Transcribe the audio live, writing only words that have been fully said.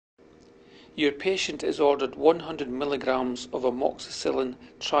Your patient is ordered 100 milligrams of amoxicillin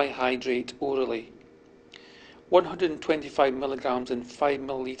trihydrate orally. 125 milligrams in 5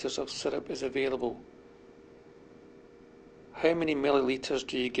 milliliters of syrup is available. How many milliliters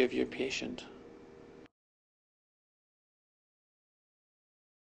do you give your patient?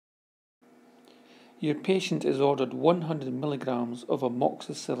 Your patient is ordered 100 milligrams of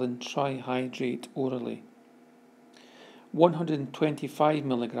amoxicillin trihydrate orally. 125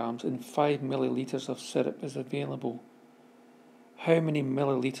 milligrams in 5 milliliters of syrup is available. How many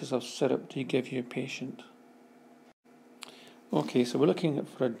milliliters of syrup do you give your patient? Okay, so we're looking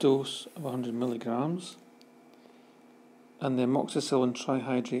for a dose of 100 milligrams, and the amoxicillin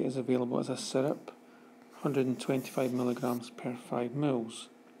trihydrate is available as a syrup, 125 milligrams per 5 mils.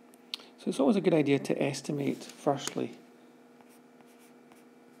 So it's always a good idea to estimate firstly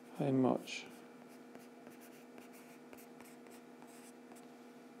how much.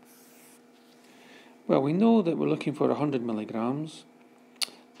 Well, we know that we're looking for 100 milligrams,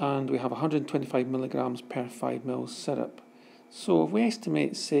 and we have 125 milligrams per 5 mils syrup. So if we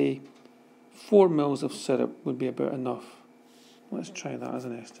estimate, say, 4 mils of syrup would be about enough. Let's try that as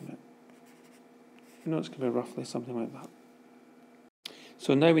an estimate. You know, it's going to be roughly something like that.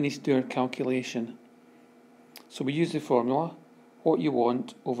 So now we need to do our calculation. So we use the formula, what you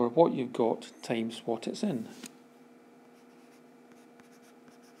want over what you've got times what it's in.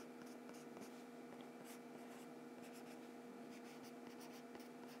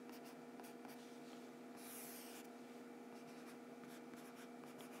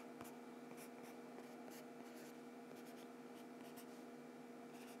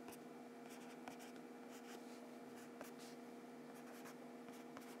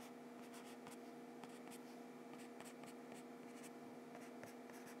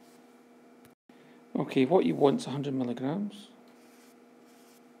 Okay, what you want is 100 milligrams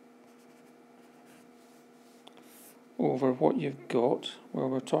over what you've got. Well,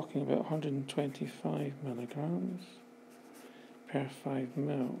 we're talking about 125 milligrams per 5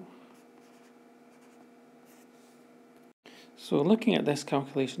 mil. So looking at this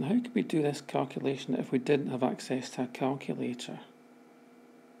calculation, how could we do this calculation if we didn't have access to a calculator?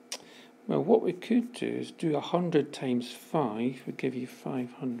 Well, what we could do is do 100 times 5 would give you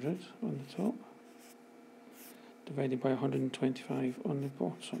 500 on the top, divided by 125 on the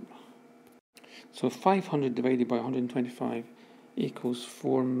bottom. So 500 divided by 125 equals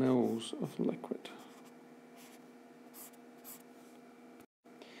 4 mils of liquid.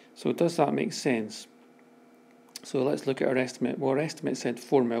 So does that make sense? So let's look at our estimate. Well, our estimate said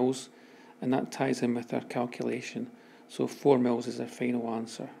 4 mils, and that ties in with our calculation. So 4 mils is our final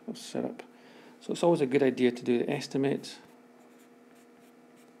answer of syrup. So it's always a good idea to do the estimate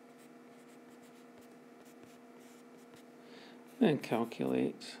and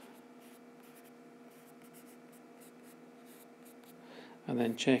calculate, and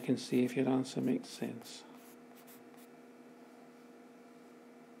then check and see if your answer makes sense.